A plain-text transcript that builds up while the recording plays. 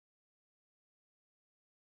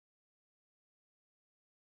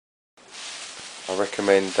I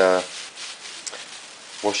recommend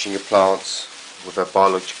washing your plants with a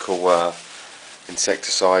biological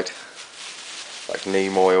insecticide like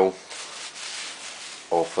neem oil,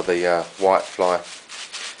 or for the white fly.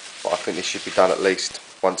 But I think this should be done at least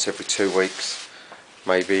once every 2 weeks,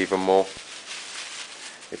 maybe even more.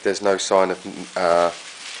 If there's no sign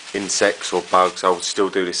of insects or bugs, I would still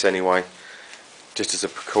do this anyway, just as a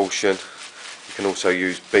precaution. You can also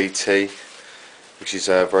use BT, which is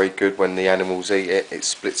very good when the animals eat it. It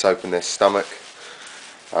splits open their stomach.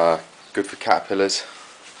 Good for caterpillars.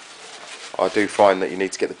 I do find that you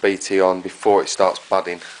need to get the BT on before it starts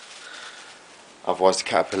budding, otherwise the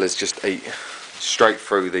caterpillars just eat straight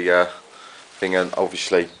through the thing, and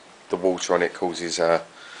obviously the water on it causes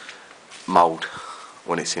mould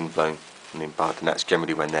when it's in bloom and in bud, and that's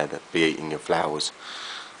generally when they'll be eating your flowers.